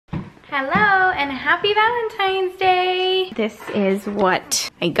Hello and happy Valentine's Day. This is what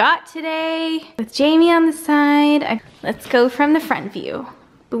I got today with Jamie on the side. Let's go from the front view.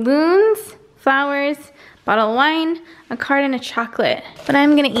 Balloons, flowers, bottle of wine, a card, and a chocolate. But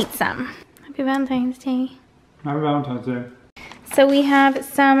I'm gonna eat some. Happy Valentine's Day. Happy Valentine's Day. So we have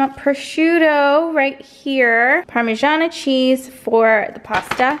some prosciutto right here, Parmigiana cheese for the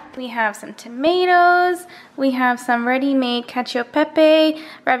pasta. We have some tomatoes. We have some ready-made cacio e pepe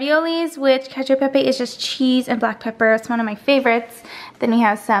raviolis, which cacio e pepe is just cheese and black pepper. It's one of my favorites. Then we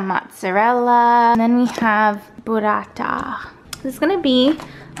have some mozzarella. And then we have burrata. This is gonna be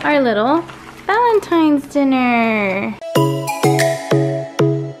our little Valentine's dinner.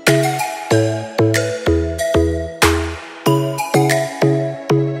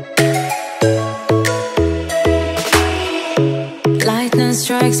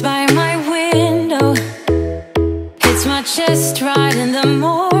 Strikes by my window, hits my chest right in the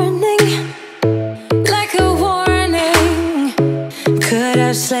morning, like a warning. Could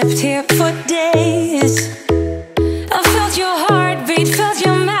have slept here for days. I felt your heartbeat, felt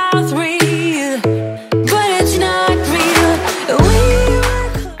your mouth breathe, but it's not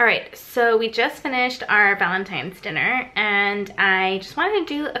real. Alright, so we just finished our Valentine's dinner and I just wanted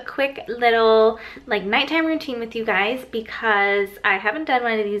to do a quick little like nighttime routine with you guys because I haven't done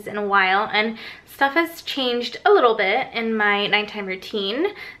one of these in a while and stuff has changed a little bit in my nighttime routine.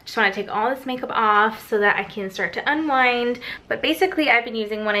 Just want to take all this makeup off so that I can start to unwind. But basically I've been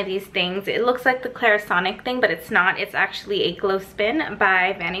using one of these things. It looks like the Clarisonic thing, but it's not. It's actually a glow spin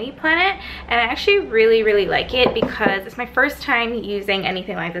by Vanity Planet. And I actually really like it because it's my first time using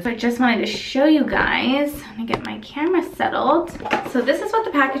anything like this. I just wanted to show you guys. I'm gonna get my camera settled. So this is what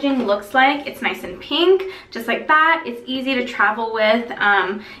the packaging looks like. It's nice and pink, just like that. It's easy to travel with. You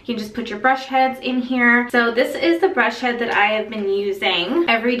can just put your brush heads in here. So this is the brush head that I have been using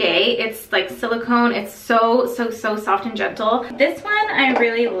every day. It's like silicone. It's so soft and gentle. This one I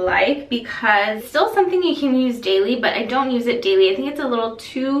really like because it's still something you can use daily, but I don't use it daily. I think it's a little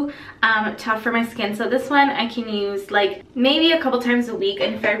too tough for my skin. So this one I can use like maybe a couple times a week,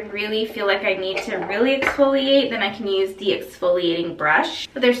 and if I really feel like I need to really exfoliate, then I can use the exfoliating brush.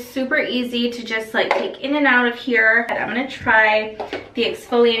 But they're super easy to just like take in and out of here. And I'm gonna try the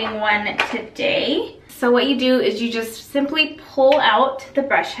exfoliating one today. So what you do is you just simply pull out the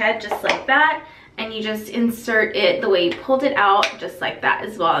brush head just like that, and you just insert it the way you pulled it out, just like that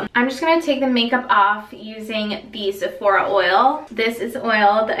as well. I'm just gonna take the makeup off using the Sephora oil. This is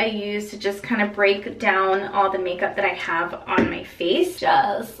oil that I use to just kind of break down all the makeup that I have on my face,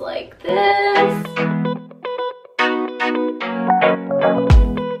 just like this.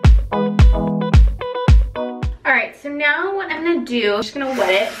 Alright, so now what I'm gonna do, I'm just gonna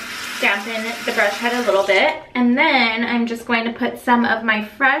wet it, dampen the brush head a little bit, and then I'm just going to put some of my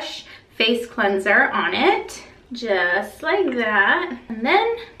fresh face cleanser on it, just like that. And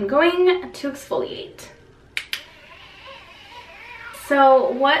then I'm going to exfoliate.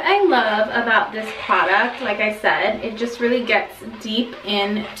 So what I love about this product, like I said, it just really gets deep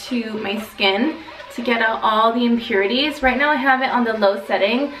into my skin to get out all the impurities. Right now I have it on the low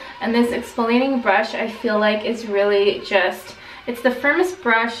setting, and this exfoliating brush I feel like is really just, it's the firmest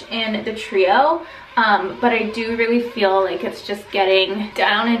brush in the trio, but I do really feel like it's just getting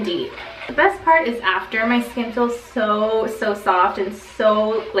down and deep. The best part is after, my skin feels so soft and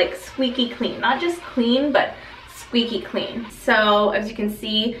so like squeaky clean. Not just clean, but squeaky clean. So as you can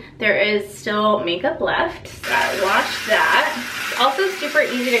see, there is still makeup left. So I washed that. It's also super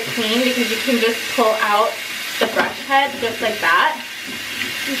easy to clean because you can just pull out the brush head just like that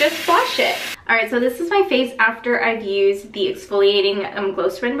and just wash it. Alright, so this is my face after I've used the exfoliating glow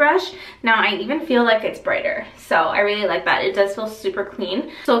spin brush. Now I even feel like it's brighter, so I really like that. It does feel super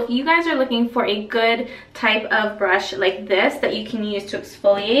clean. So if you guys are looking for a good type of brush like this that you can use to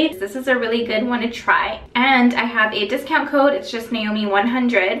exfoliate, this is a really good one to try. And I have a discount code. It's just Naomi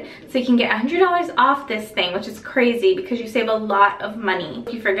 100, so you can get $100 off this thing, which is crazy because you save a lot of money.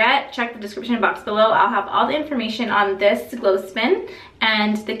 If you forget, check the description box below. I'll have all the information on this glow spin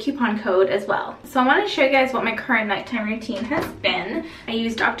and the coupon code as well. So I want to show you guys what my current nighttime routine has been. I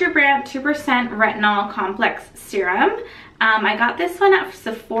use Dr. Brandt 2% Retinol Complex Serum. I got this one at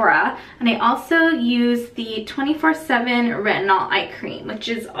Sephora, and I also use the 24/7 Retinol Eye Cream, which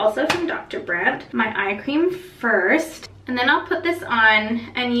is also from Dr. Brandt. My eye cream first, and then I'll put this on.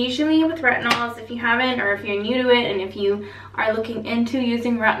 And usually with retinols, if you haven't, or if you're new to it, and if you are looking into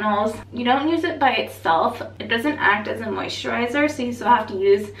using retinols, you don't use it by itself. It doesn't act as a moisturizer, so you still have to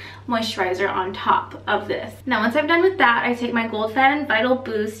use moisturizer on top of this. Now once I'm done with that, I take my Gold Fan and Vital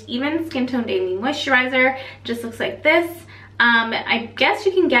Boost Even Skin Tone Daily Moisturizer. Just looks like this. I guess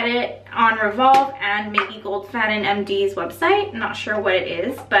you can get it on Revolve and maybe Goldfaden MD's website. Not sure what it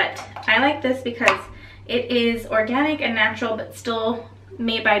is, but I like this because it is organic and natural, but still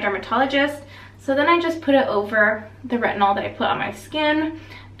made by a dermatologist. So then I just put it over the retinol that I put on my skin,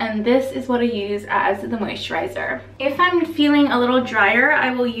 and this is what I use as the moisturizer. If I'm feeling a little drier,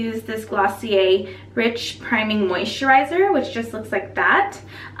 I will use this Glossier Rich Priming Moisturizer, which just looks like that.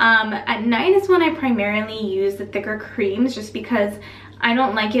 At night is when I primarily use the thicker creams, just because I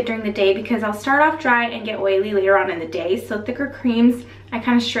don't like it during the day, because I'll start off dry and get oily later on in the day. So thicker creams, I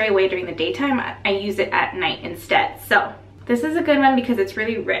kind of stray away during the daytime. I use it at night instead. So this is a good one because it's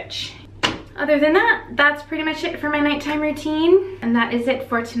really rich. Other than that, that's pretty much it for my nighttime routine, and that is it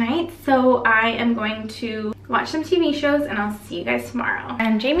for tonight. So I am going to watch some TV shows, and I'll see you guys tomorrow.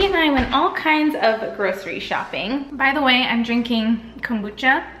 And Jamie and I went all kinds of grocery shopping. By the way, I'm drinking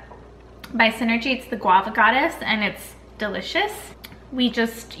kombucha by Synergy. It's the Guava Goddess, and it's delicious. We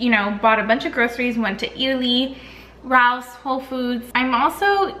just, you know, bought a bunch of groceries, went to Italy, Rouse, Whole Foods. I'm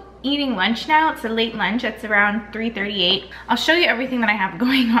also eating lunch now. It's a late lunch. It's around 3:38. I'll show you everything that I have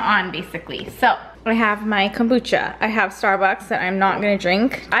going on basically. So I have my kombucha. I have Starbucks that I'm not gonna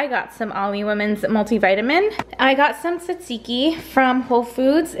drink. I got some Ollie Women's multivitamin. I got some tzatziki from Whole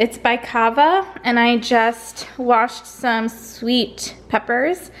Foods. It's by Kava, and I just washed some sweet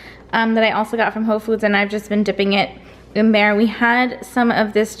peppers that I also got from Whole Foods, and I've just been dipping it in there. We had some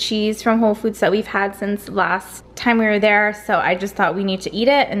of this cheese from Whole Foods that we've had since last time we were there, so I just thought we need to eat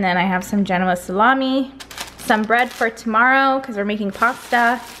it. And then I have some Genoa salami, some bread for tomorrow because we're making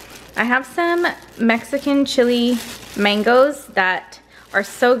pasta. I have some Mexican chili mangoes that are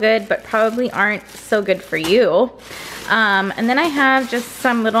so good but probably aren't so good for you. And then I have just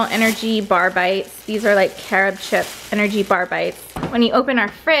some little energy bar bites. These are like carob chip energy bar bites. When you open our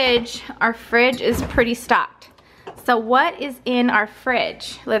fridge is pretty stocked. So what is in our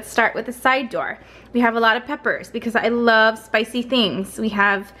fridge? Let's start with the side door. We have a lot of peppers because I love spicy things. We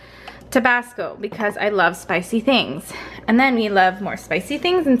have Tabasco because I love spicy things. And then we love more spicy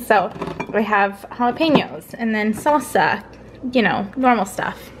things, and so we have jalapenos and then salsa, you know, normal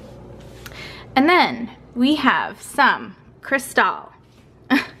stuff. And then we have some Cristal.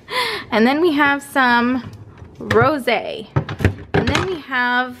 And then we have some rosé. And then we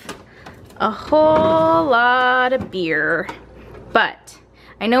have a whole lot of beer. But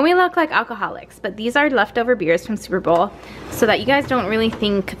I know we look like alcoholics, but these are leftover beers from Super Bowl, so that you guys don't really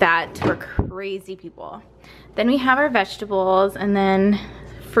think that we're crazy people. Then we have our vegetables and then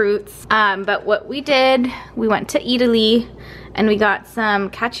fruits. But what we did, we went to Italy and we got some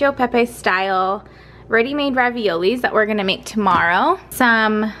cacio e pepe style ready-made raviolis that we're gonna make tomorrow.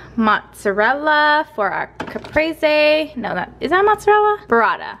 Some mozzarella for our caprese. No, is that mozzarella?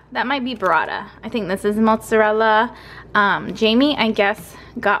 Burrata. That might be burrata. I think this is mozzarella. Jamie, I guess,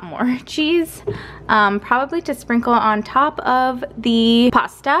 got more cheese, probably to sprinkle on top of the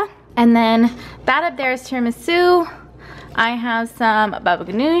pasta. And then that up there is tiramisu. I have some baba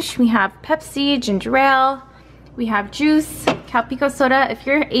ganoush. We have Pepsi, ginger ale. We have juice, Calpico soda. If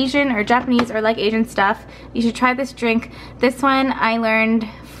you're Asian or Japanese or like Asian stuff, you should try this drink. This one I learned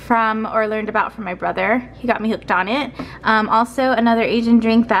about from my brother. He got me hooked on it. Also, another Asian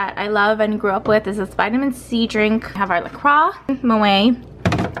drink that I love and grew up with is this vitamin C drink. We have our La Croix, Moet.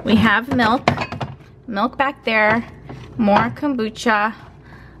 We have milk back there, more kombucha,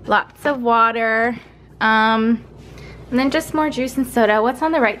 lots of water, and then just more juice and soda. What's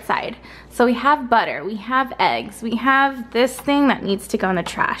on the right side? So we have butter, we have eggs, we have this thing that needs to go in the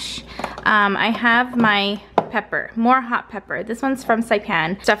trash. I have my pepper, more hot pepper. This one's from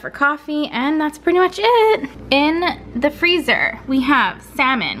Saipan. Stuff for coffee, and that's pretty much it. In the freezer, we have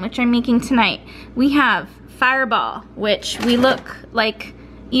salmon, which I'm making tonight. We have Fireball, which we look like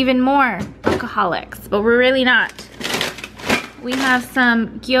even more alcoholics, but we're really not. We have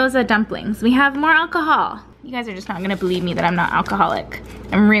some gyoza dumplings. We have more alcohol. You guys are just not gonna believe me that I'm not alcoholic.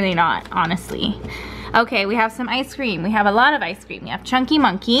 I'm really not, honestly. Okay, we have some ice cream. We have a lot of ice cream. We have Chunky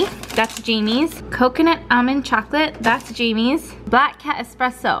Monkey, that's Jamie's. Coconut Almond Chocolate, that's Jamie's. Black Cat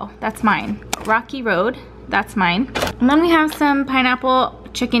Espresso, that's mine. Rocky Road, that's mine. And then we have some pineapple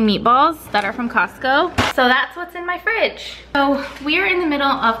chicken meatballs that are from Costco. So that's what's in my fridge. So we're in the middle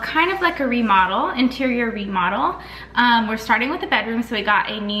of kind of like a remodel, interior remodel. We're starting with the bedroom, so we got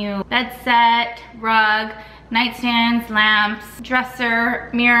a new bed set, rug, nightstands, lamps, dresser,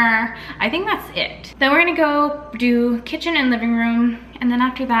 mirror. I think that's it. Then we're gonna go do kitchen and living room, and then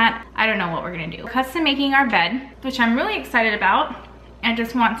after that, I don't know what we're gonna do. Custom making our bed, which I'm really excited about. I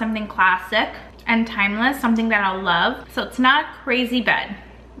just want something classic and timeless, something that I'll love. So it's not a crazy bed,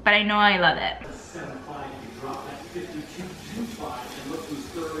 but I know I love it.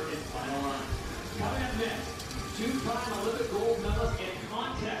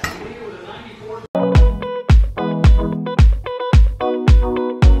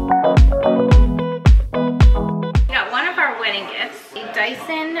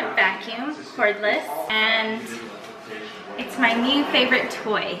 Vacuum cordless, and it's my new favorite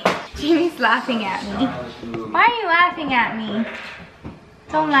toy. Jamie's laughing at me. Why are you laughing at me?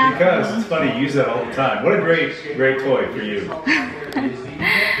 Don't laugh because at me. It's funny, you use that all the time. What a great toy for you.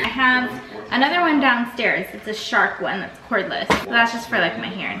 I have another one downstairs. It's a shark one that's cordless. So that's just for like my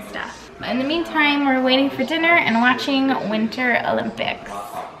hair and stuff. But in the meantime, we're waiting for dinner and watching Winter Olympics.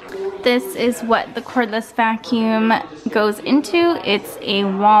 This is what the cordless vacuum goes into. It's a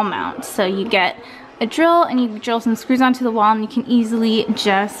wall mount. So you get a drill and you drill some screws onto the wall and you can easily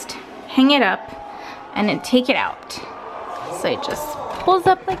just hang it up and then take it out. So it just pulls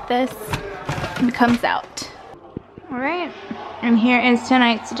up like this and comes out. All right, and here is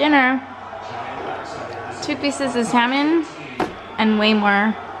tonight's dinner. 2 pieces of salmon and way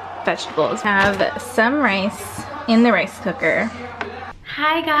more vegetables. Have some rice in the rice cooker.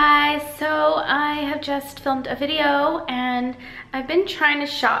 Hi guys, so I have just filmed a video and I've been trying to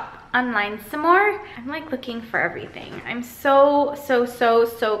shop online some more. I'm like looking for everything. I'm so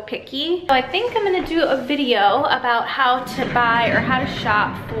picky. So I think I'm gonna do a video about how to buy or how to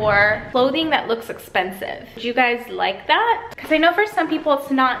shop for clothing that looks expensive. Do you guys like that? Because I know for some people it's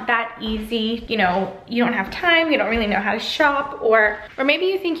not that easy. You know, you don't have time, you don't really know how to shop, or maybe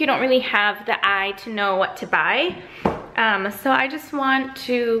you think you don't really have the eye to know what to buy. So I just want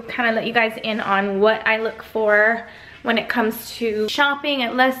to kind of let you guys in on what I look for when it comes to shopping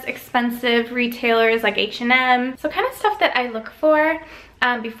at less expensive retailers like H&M. So kind of stuff that I look for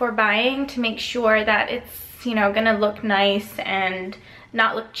before buying to make sure that it's, you know, gonna look nice and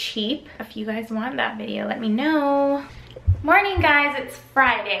not look cheap. If you guys want that video, let me know. Morning guys, it's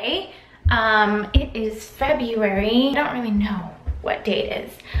Friday. It is February. I don't really know what date it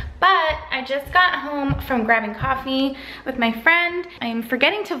is, but I just got home from grabbing coffee with my friend. I'm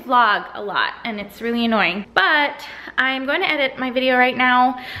forgetting to vlog a lot and it's really annoying, but I'm going to edit my video right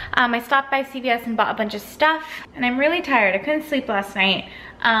now. I stopped by CVS and bought a bunch of stuff and I'm really tired. I couldn't sleep last night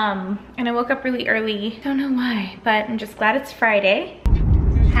and I woke up really early. Don't know why, but I'm just glad it's Friday.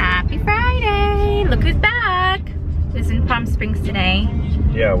 Happy Friday! Look who's back! It was in Palm Springs today.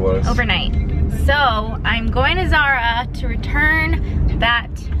 Yeah, it was. Overnight. So I'm going to Zara to return that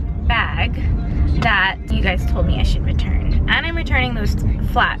bag that you guys told me I should return. And I'm returning those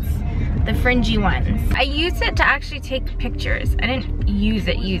flats, the fringy ones. I used it to actually take pictures. I didn't use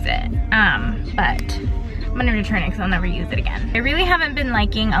it, but I'm gonna return it because I'll never use it again. I really haven't been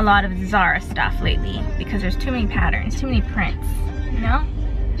liking a lot of Zara stuff lately because there's too many patterns, too many prints, you know?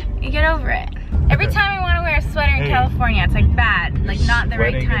 You get over it. Every time I want to wear a sweater in California, it's like bad, like not the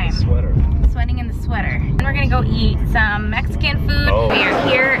right time. Sweating in the sweater. And we're gonna go eat some Mexican food. Oh. We are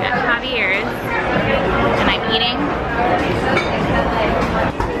here at Javier's and I'm eating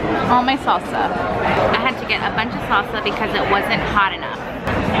all my salsa. I had to get a bunch of salsa because it wasn't hot enough.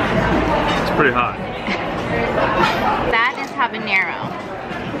 It's pretty hot. That is habanero.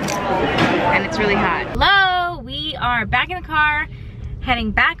 And it's really hot. Hello, we are back in the car,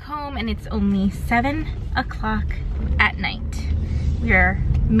 heading back home, and it's only 7 o'clock at night. We're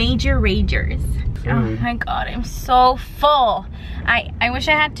major ragers. Oh my god, I'm so full. I wish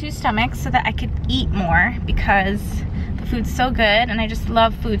I had 2 stomachs so that I could eat more because the food's so good and I just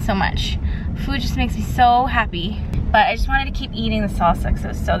love food so much. Food just makes me so happy. But I just wanted to keep eating the salsa because it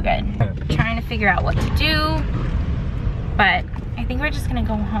was so good. Trying to figure out what to do, but I think we're just gonna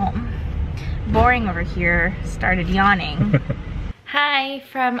go home. Boring over here, started yawning. Hi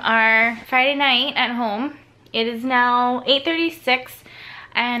from our Friday night at home. It is now 8:36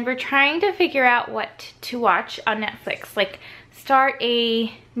 and we're trying to figure out what to watch on Netflix, like start a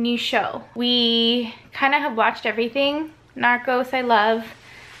new show. We kind of have watched everything. Narcos I love,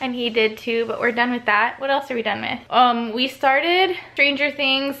 and he did too, but we're done with that. What else are we done with? We started Stranger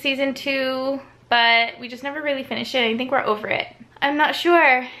Things season 2, but we just never really finished it. I think we're over it. I'm not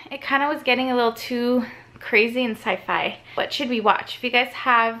sure. It kind of was getting a little too crazy and sci-fi. What should we watch? If you guys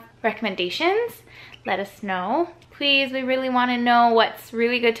have recommendations, let us know. Please, we really want to know what's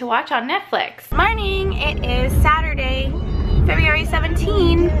really good to watch on Netflix. Morning, it is Saturday, February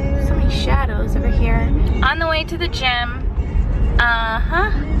 17. So many shadows over here. On the way to the gym.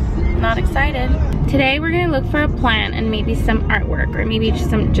 Not excited. Today we're gonna look for a plant and maybe some artwork, or maybe just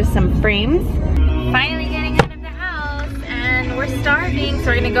some frames. Finally getting out of the house and we're starving, so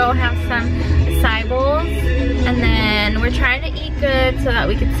we're gonna go have some acai bowls, and then we're trying to eat good so that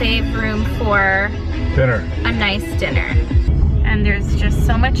we could save room for dinner. A nice dinner. And there's just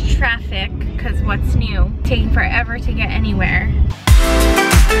so much traffic because what's new? Taking forever to get anywhere.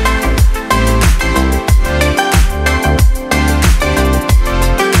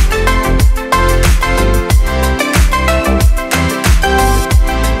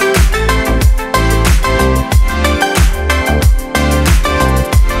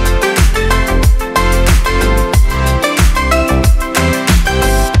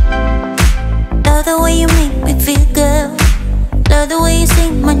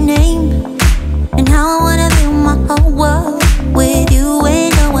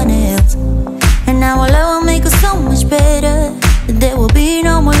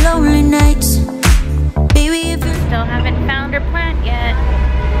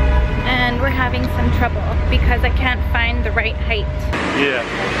 Because I can't find the right height. Yeah.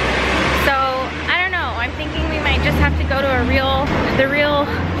 So I don't know. I'm thinking we might just have to go to the real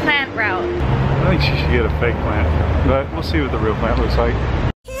plant route. I think she should get a fake plant, but we'll see what the real plant looks like.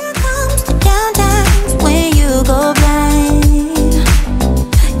 Here comes the downtimes when you go blind.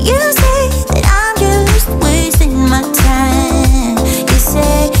 You say that I'm just wasting my time. You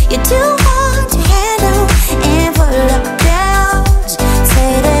say you're too hard to handle and full of doubts.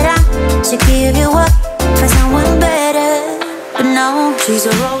 Say that I should give you up for someone better, but no, she's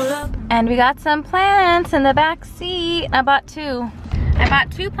a roller. And we got some plants in the back seat. I bought two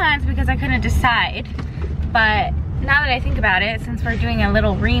plants because I couldn't decide, but now that I think about it, since we're doing a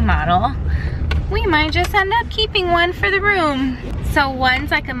little remodel, we might just end up keeping one for the room. So one's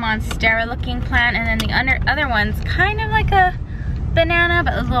like a monstera looking plant, and then the other one's kind of like a banana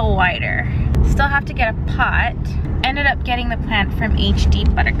but a little wider. Still have to get a pot. Ended up getting the plant from HD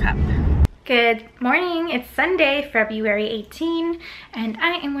Buttercup. Good morning, it's Sunday, February 18, and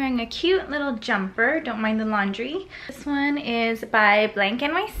I am wearing a cute little jumper, don't mind the laundry. This one is by Blank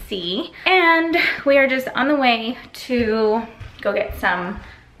NYC, and we are just on the way to go get some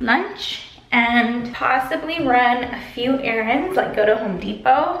lunch and possibly run a few errands, like go to Home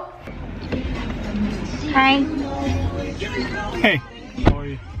Depot. Hi. Hey, how are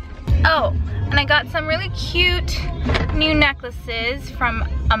you? Oh, and I got some really cute new necklaces from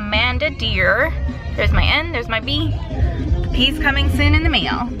Amanda Deer. There's my N, there's my B. The P's coming soon in the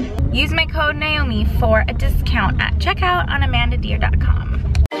mail. Use my code Naomi for a discount at checkout on amandadeer.com.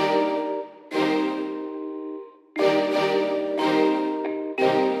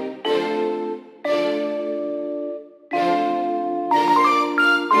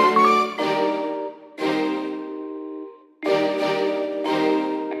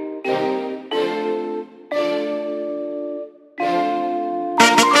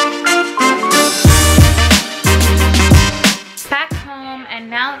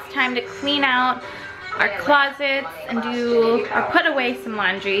 Now it's time to clean out our closets and put away some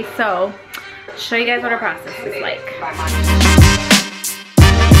laundry. So I'll show you guys what our process is like.